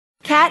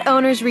Cat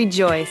owners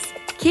rejoice.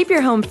 Keep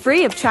your home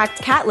free of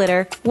tracked cat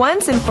litter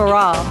once and for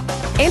all.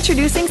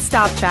 Introducing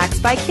StopTrax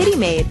by Kitty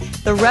Maid,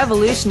 the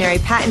revolutionary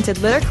patented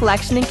litter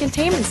collection and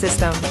containment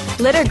system.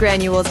 Litter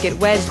granules get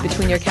wedged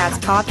between your cat's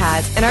paw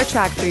pads and are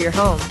tracked through your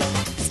home.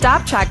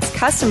 StopTrax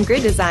custom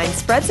grid design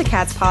spreads the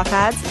cat's paw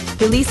pads,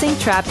 releasing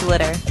trapped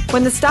litter.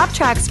 When the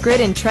StopTrax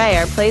grid and tray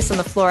are placed on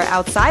the floor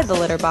outside the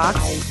litter box,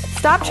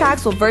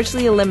 StopTrax will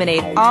virtually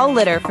eliminate all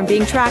litter from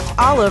being tracked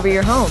all over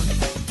your home.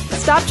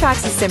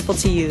 StopTrax is simple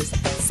to use.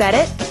 Set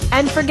it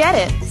and forget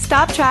it.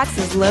 StopTrax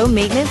is low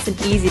maintenance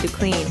and easy to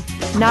clean.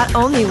 Not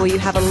only will you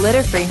have a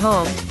litter-free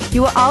home,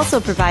 you will also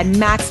provide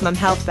maximum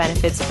health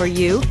benefits for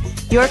you,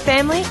 your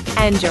family,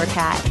 and your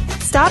cat.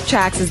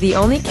 StopTrax is the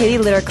only kitty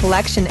litter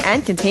collection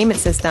and containment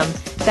system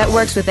that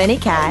works with any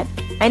cat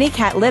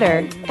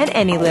litter, and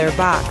any litter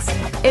box.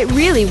 It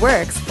really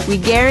works. We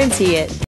guarantee it.